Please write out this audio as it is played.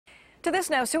To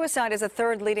this now, suicide is the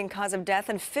third leading cause of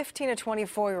death in 15 to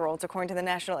 24-year-olds, according to the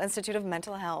National Institute of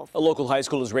Mental Health. A local high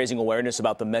school is raising awareness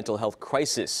about the mental health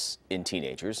crisis in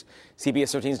teenagers.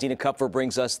 CBS 13's Dina Kupfer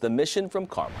brings us the mission from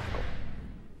Carmichael.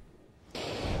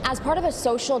 As part of a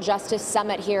social justice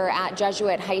summit here at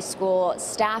Jesuit High School,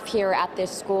 staff here at this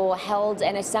school held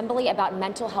an assembly about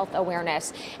mental health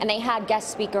awareness, and they had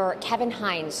guest speaker Kevin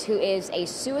Hines, who is a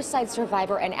suicide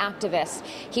survivor and activist.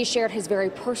 He shared his very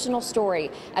personal story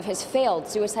of his failed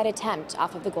suicide attempt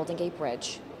off of the Golden Gate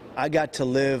Bridge. I got to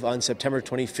live on September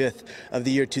 25th of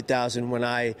the year 2000 when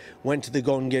I went to the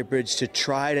Golden Gate Bridge to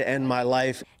try to end my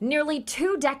life. Nearly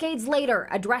 2 decades later,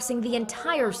 addressing the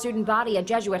entire student body at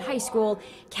Jesuit High School,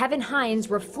 Kevin Hines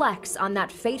reflects on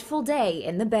that fateful day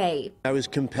in the Bay. I was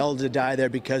compelled to die there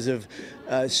because of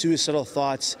suicidal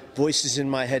thoughts, voices in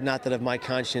my head, not that of my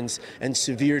conscience, and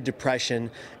severe depression.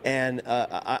 And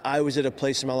I was at a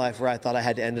place in my life where I thought I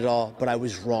had to end it all, but I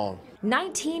was wrong.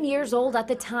 19 years old at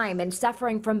the time and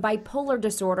suffering from bipolar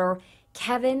disorder,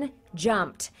 Kevin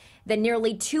jumped. The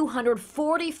nearly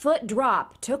 240-foot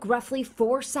drop took roughly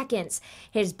 4 seconds.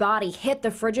 His body hit the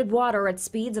frigid water at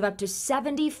speeds of up to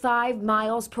 75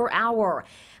 miles per hour.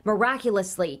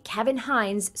 Miraculously, Kevin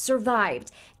Hines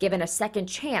survived, given a second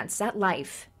chance at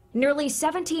life. Nearly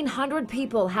 1,700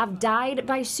 people have died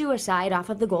by suicide off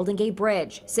of the Golden Gate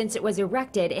Bridge since it was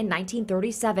erected in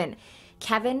 1937.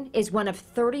 Kevin is one of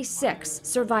 36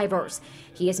 survivors.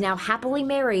 He is now happily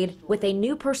married with a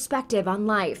new perspective on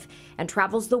life and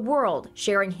travels the world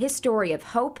sharing his story of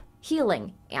hope,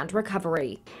 healing, and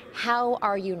recovery. How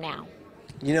are you now?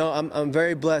 You know, I'm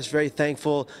very blessed, very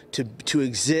thankful to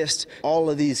exist. All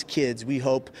of these kids, we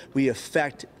hope we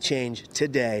affect change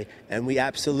today, and we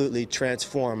absolutely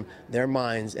transform their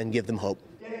minds and give them hope.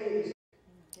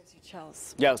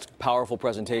 Yeah, it's a powerful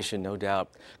presentation, no doubt.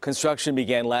 Construction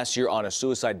began last year on a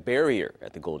suicide barrier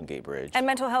at the Golden Gate Bridge. And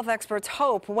mental health experts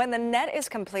hope when the net is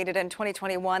completed in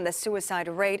 2021, the suicide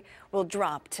rate will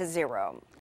drop to 0.